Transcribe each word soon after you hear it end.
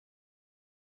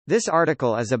This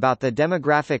article is about the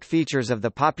demographic features of the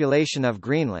population of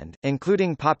Greenland,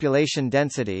 including population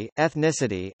density,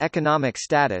 ethnicity, economic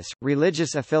status,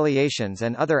 religious affiliations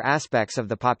and other aspects of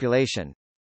the population.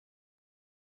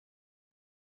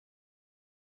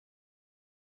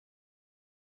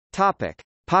 Topic: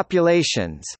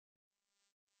 Populations.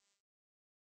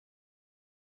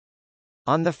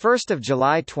 On 1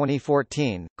 July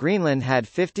 2014, Greenland had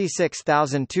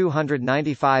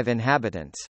 56,295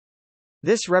 inhabitants.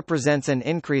 This represents an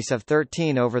increase of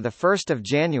 13 over 1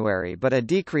 January but a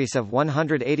decrease of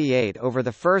 188 over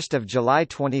 1 July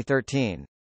 2013.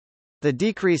 The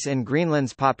decrease in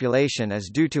Greenland's population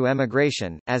is due to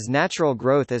emigration, as natural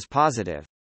growth is positive.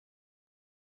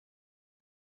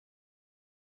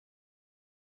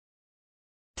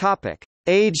 Topic: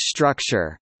 Age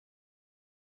structure.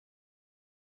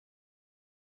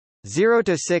 0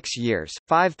 to 6 years,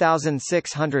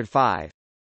 5,605.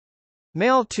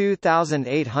 Male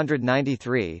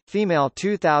 2,893, female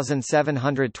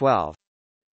 2,712.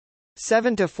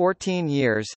 7 to 14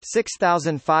 years,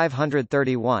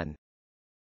 6,531.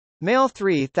 Male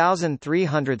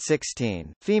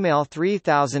 3,316, female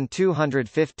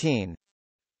 3,215.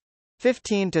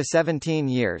 15 to 17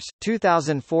 years,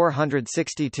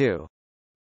 2,462.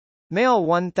 Male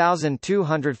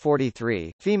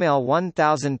 1,243, female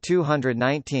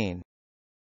 1,219.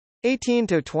 18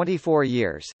 to 24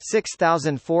 years,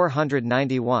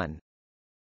 6,491.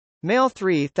 Male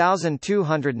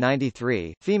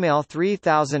 3,293, female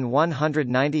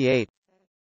 3,198.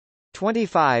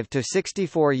 25 to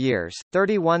 64 years,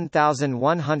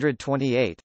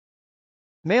 31,128.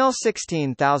 Male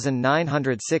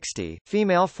 16,960,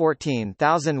 female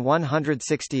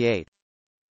 14,168.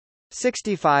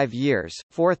 65 years,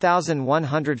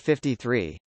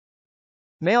 4,153.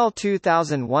 Male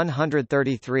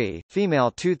 2,133, female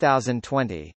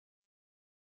 2,020.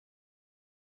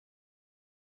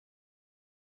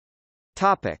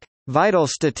 Topic: Vital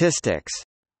statistics.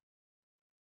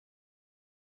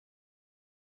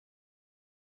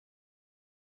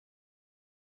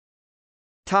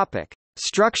 Topic: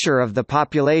 Structure of the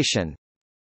population.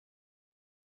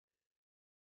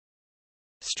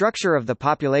 Structure of the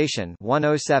population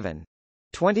 107.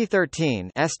 2013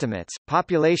 estimates.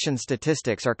 Population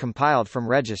statistics are compiled from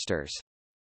registers.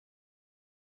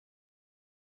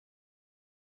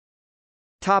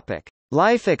 Topic: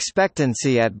 Life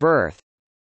expectancy at birth.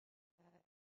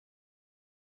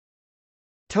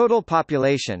 Total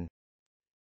population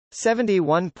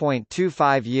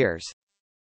 71.25 years.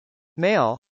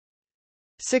 Male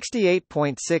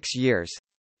 68.6 years.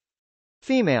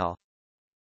 Female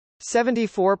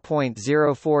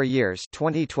 74.04 years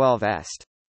 2012 est.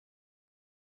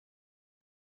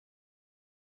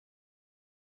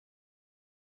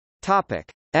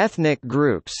 Topic: Ethnic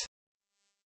groups.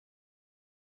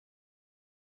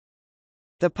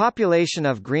 The population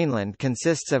of Greenland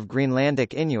consists of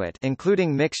Greenlandic Inuit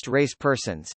including mixed-race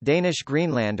persons, Danish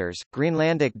Greenlanders,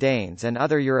 Greenlandic Danes and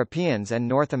other Europeans and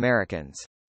North Americans.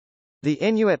 The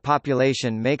Inuit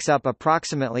population makes up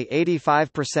approximately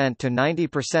 85% to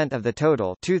 90% of the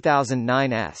total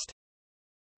 2009 est.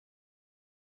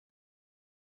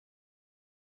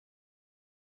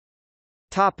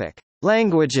 Topic: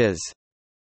 Languages.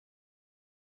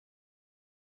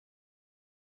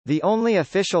 The only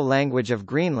official language of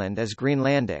Greenland is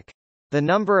Greenlandic. The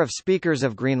number of speakers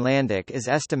of Greenlandic is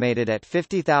estimated at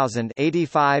 50,000,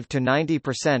 85 to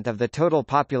 90% of the total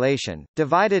population,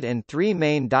 divided in three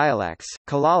main dialects: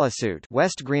 Kalaallisut,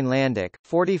 West Greenlandic,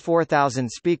 44,000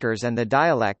 speakers, and the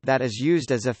dialect that is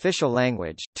used as official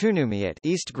language, Tunumiat,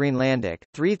 East Greenlandic,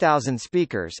 3,000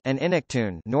 speakers, and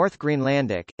Inuktun, North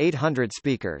Greenlandic, 800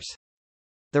 speakers.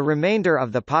 The remainder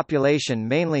of the population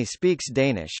mainly speaks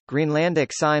Danish.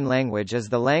 Greenlandic Sign Language is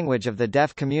the language of the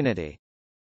deaf community.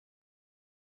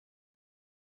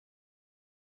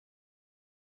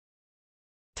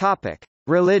 Topic: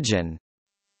 Religion.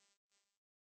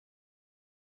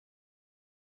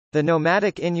 The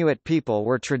nomadic Inuit people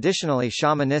were traditionally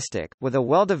shamanistic, with a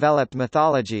well-developed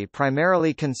mythology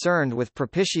primarily concerned with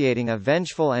propitiating a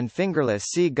vengeful and fingerless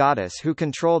sea goddess who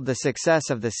controlled the success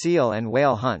of the seal and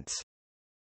whale hunts.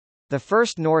 The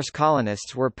first Norse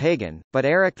colonists were pagan, but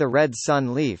Eric the Red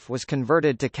Sun Leaf was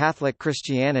converted to Catholic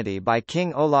Christianity by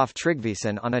King Olaf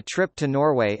Tryggvason on a trip to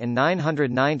Norway in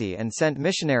 990 and sent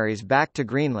missionaries back to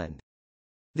Greenland.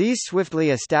 These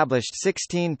swiftly established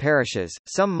 16 parishes,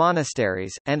 some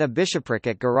monasteries, and a bishopric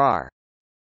at Gerar.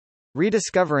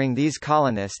 Rediscovering these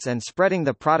colonists and spreading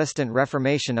the Protestant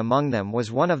Reformation among them was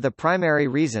one of the primary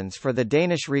reasons for the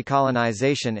Danish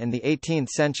recolonization in the 18th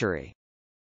century.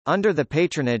 Under the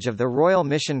patronage of the Royal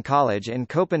Mission College in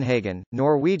Copenhagen,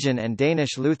 Norwegian and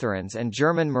Danish Lutherans and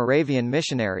German Moravian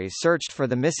missionaries searched for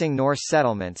the missing Norse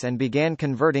settlements and began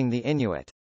converting the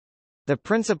Inuit. The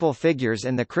principal figures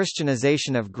in the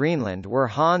Christianization of Greenland were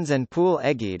Hans and Poul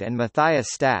Egede and Matthias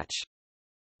Stach.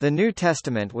 The New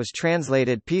Testament was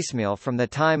translated piecemeal from the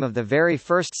time of the very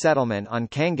first settlement on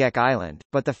Kangek Island,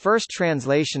 but the first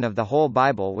translation of the whole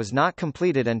Bible was not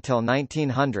completed until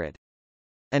 1900.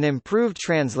 An improved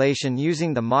translation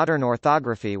using the modern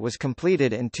orthography was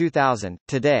completed in 2000.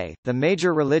 Today, the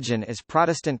major religion is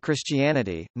Protestant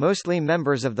Christianity, mostly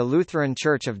members of the Lutheran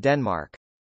Church of Denmark.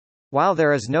 While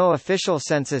there is no official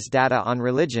census data on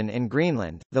religion in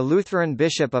Greenland, the Lutheran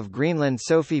Bishop of Greenland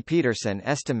Sophie Petersen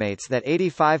estimates that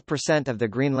 85% of the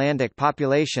Greenlandic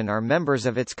population are members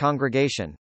of its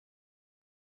congregation.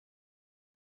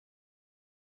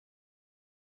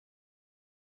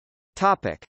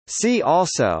 Topic. See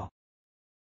also: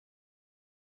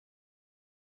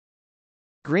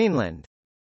 Greenland.